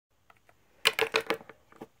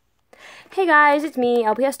Hey guys, it's me,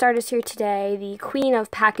 LPS Stardust here today, the queen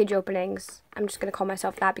of package openings. I'm just going to call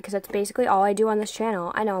myself that because that's basically all I do on this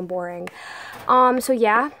channel. I know I'm boring. So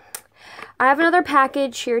yeah, I have another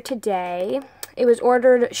package here today. It was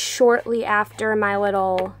ordered shortly after my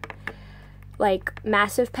little,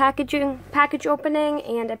 massive package opening,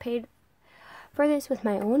 and I paid for this with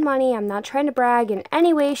my own money. I'm not trying to brag in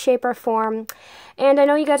any way, shape, or form. And I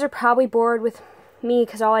know you guys are probably bored with me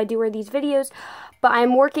because all I do are these videos, but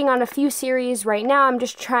I'm working on a few series right now. I'm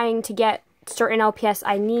just trying to get certain LPS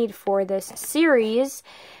I need for this series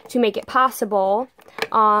to make it possible.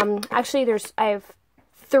 Actually, I have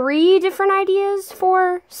 3 different ideas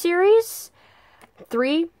for series.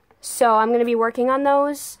 3. So I'm going to be working on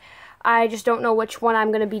those. I just don't know which one I'm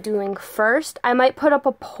going to be doing first. I might put up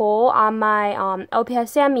a poll on my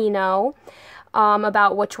LPS amino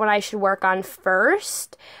about which one I should work on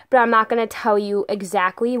first, but I'm not going to tell you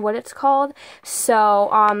exactly what it's called. So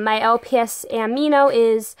my LPS amino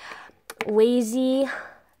is Lazy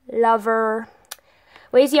LPS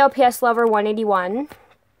Lover 181.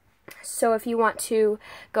 So if you want to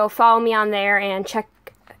go follow me on there and check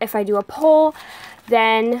if I do a poll,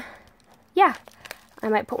 then yeah, I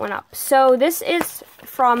might put one up. So this is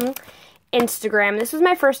from Instagram. This was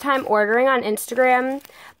my first time ordering on Instagram,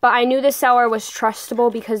 but I knew the seller was trustable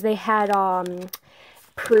because they had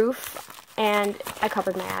proof and I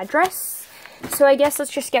covered my address. So I guess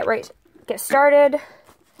let's just get started.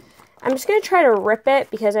 I'm just going to try to rip it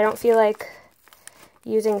because I don't feel like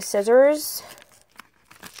using scissors.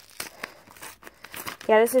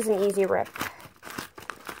 Yeah, this is an easy rip.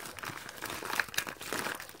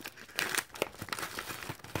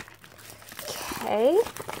 Okay.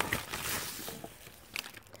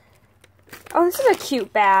 Oh, this is a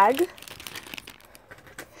cute bag.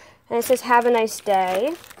 And it says, "Have a nice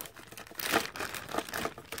day."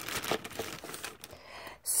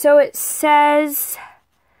 So it says,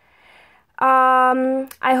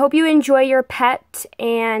 I hope you enjoy your pet,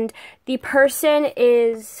 and the person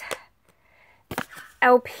is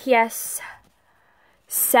LPS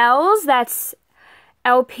Cells. That's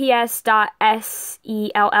lps.sellz.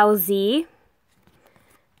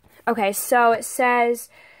 Okay, so it says,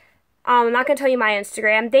 I'm not going to tell you my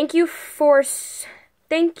Instagram. Thank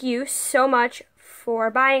you so much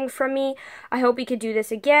for buying from me. I hope we could do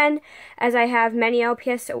this again, as I have many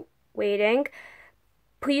LPS waiting.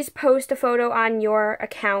 Please post a photo on your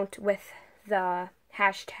account with the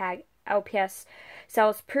hashtag LPS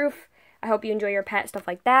Cells Proof. I hope you enjoy your pet, stuff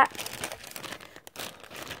like that.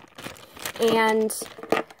 And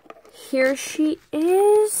here she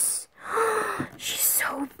is. She's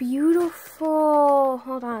so beautiful.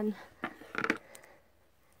 Hold on.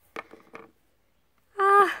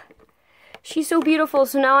 She's so beautiful.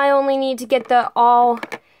 So now I only need to get the all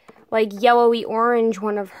yellowy orange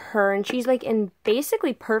one of her, and she's in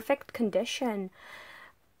basically perfect condition.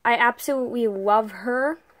 I absolutely love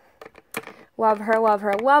her. Love her, love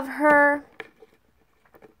her, love her.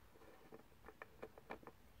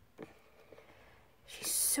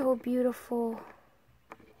 She's so beautiful.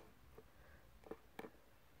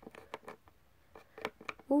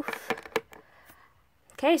 Oof.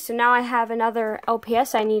 Okay, so now I have another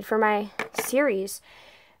LPS I need for my series.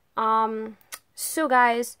 So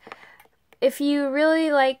guys, if you really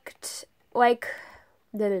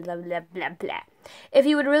if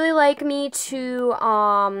you would really like me to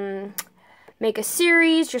make a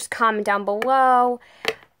series, just comment down below.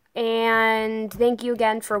 And thank you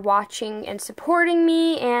again for watching and supporting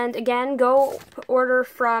me. And again, go order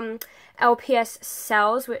from LPS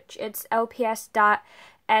Cells, which it's lps.sellz.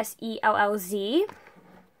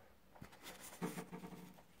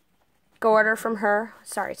 Go order from her.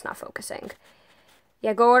 Sorry, it's not focusing.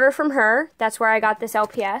 Yeah, go order from her. That's where I got this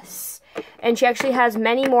LPS. And she actually has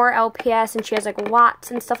many more LPS, and she has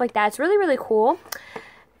lots and stuff like that. It's really, really cool.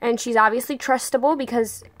 And she's obviously trustable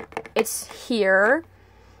because it's here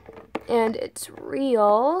and it's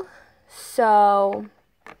real. So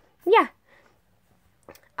yeah,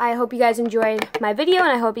 I hope you guys enjoyed my video,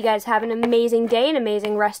 and I hope you guys have an amazing day, an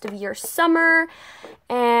amazing rest of your summer,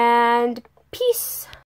 and peace.